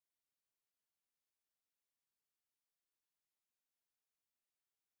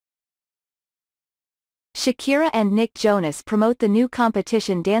Shakira and Nick Jonas promote the new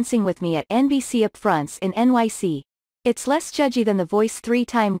competition Dancing With Me at NBC Upfronts in NYC. It's less judgy than the Voice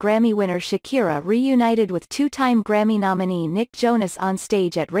Three-time Grammy winner Shakira reunited with two-time Grammy nominee Nick Jonas on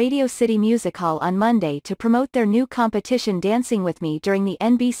stage at Radio City Music Hall on Monday to promote their new competition Dancing With Me during the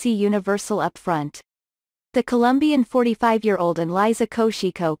NBC Universal Upfront. The Colombian 45-year-old and Liza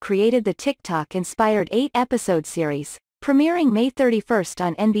Kosciuszko created the TikTok-inspired 8-episode series, premiering May 31st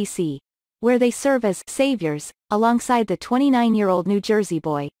on NBC, where they serve as saviors, alongside the 29-year-old New Jersey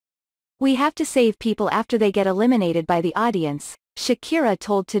boy. "We have to save people after they get eliminated by the audience," Shakira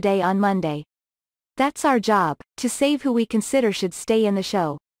told Today on Monday. "That's our job, to save who we consider should stay in the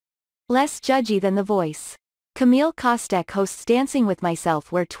show. Less judgy than The Voice." Camille Kostek hosts Dancing With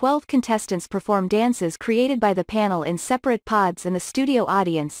Myself, where 12 contestants perform dances created by the panel in separate pods and the studio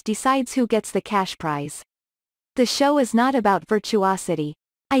audience decides who gets the cash prize. "The show is not about virtuosity.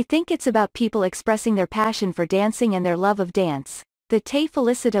 I think it's about people expressing their passion for dancing and their love of dance," the Te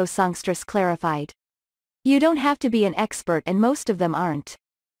Felicito songstress clarified. "You don't have to be an expert, and most of them aren't.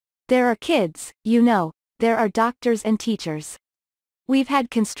 There are kids, there are doctors and teachers. We've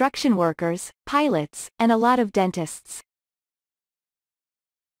had construction workers, pilots, and a lot of dentists.